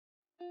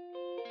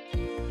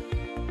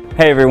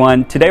Hey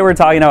everyone, today we're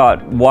talking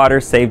about water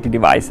safety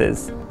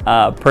devices,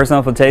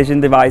 personal flotation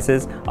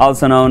devices,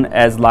 also known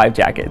as life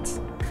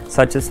jackets,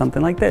 such as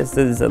something like this.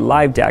 This is a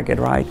life jacket,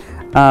 right?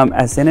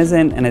 As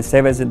innocent and as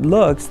safe as it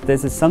looks,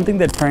 this is something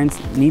that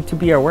parents need to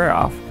be aware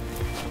of.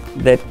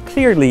 That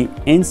clearly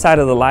inside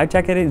of the life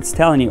jacket, it's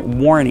telling you,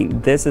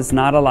 warning, this is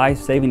not a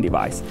life-saving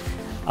device.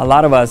 A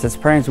lot of us as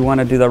parents, we want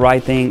to do the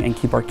right thing and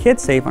keep our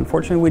kids safe.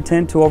 Unfortunately, we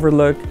tend to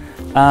overlook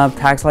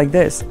tags like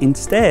this.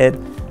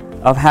 Instead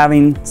of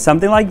having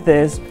something like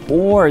this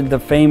or the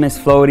famous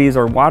floaties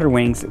or water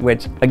wings,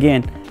 which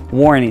again,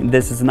 warning,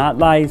 this is not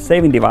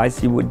life-saving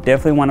device. You would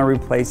definitely want to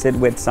replace it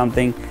with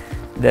something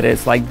that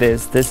is like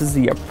this. This is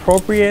the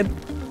appropriate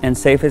and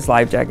safest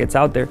life jackets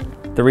out there.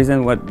 The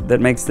reason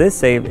that makes this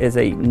safe is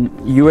a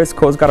U.S.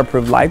 Coast Guard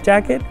approved life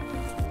jacket,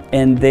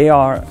 and they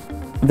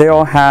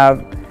all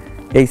have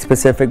a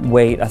specific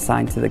weight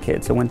assigned to the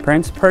kid. So when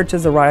parents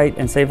purchase the right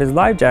and safest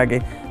life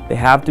jacket, they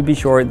have to be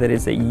sure that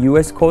it's a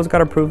U.S. Coast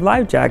Guard approved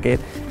life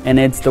jacket and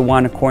it's the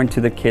one according to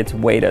the kid's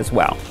weight as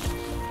well.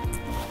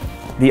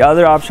 The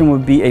other option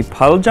would be a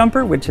puddle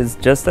jumper, which is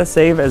just as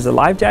safe as a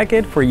life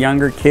jacket for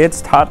younger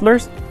kids,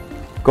 toddlers.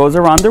 Goes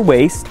around their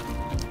waist,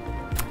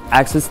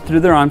 access through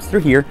their arms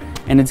through here,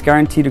 and it's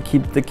guaranteed to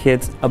keep the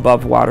kids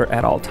above water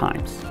at all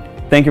times.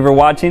 Thank you for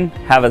watching.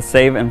 Have a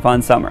safe and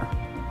fun summer.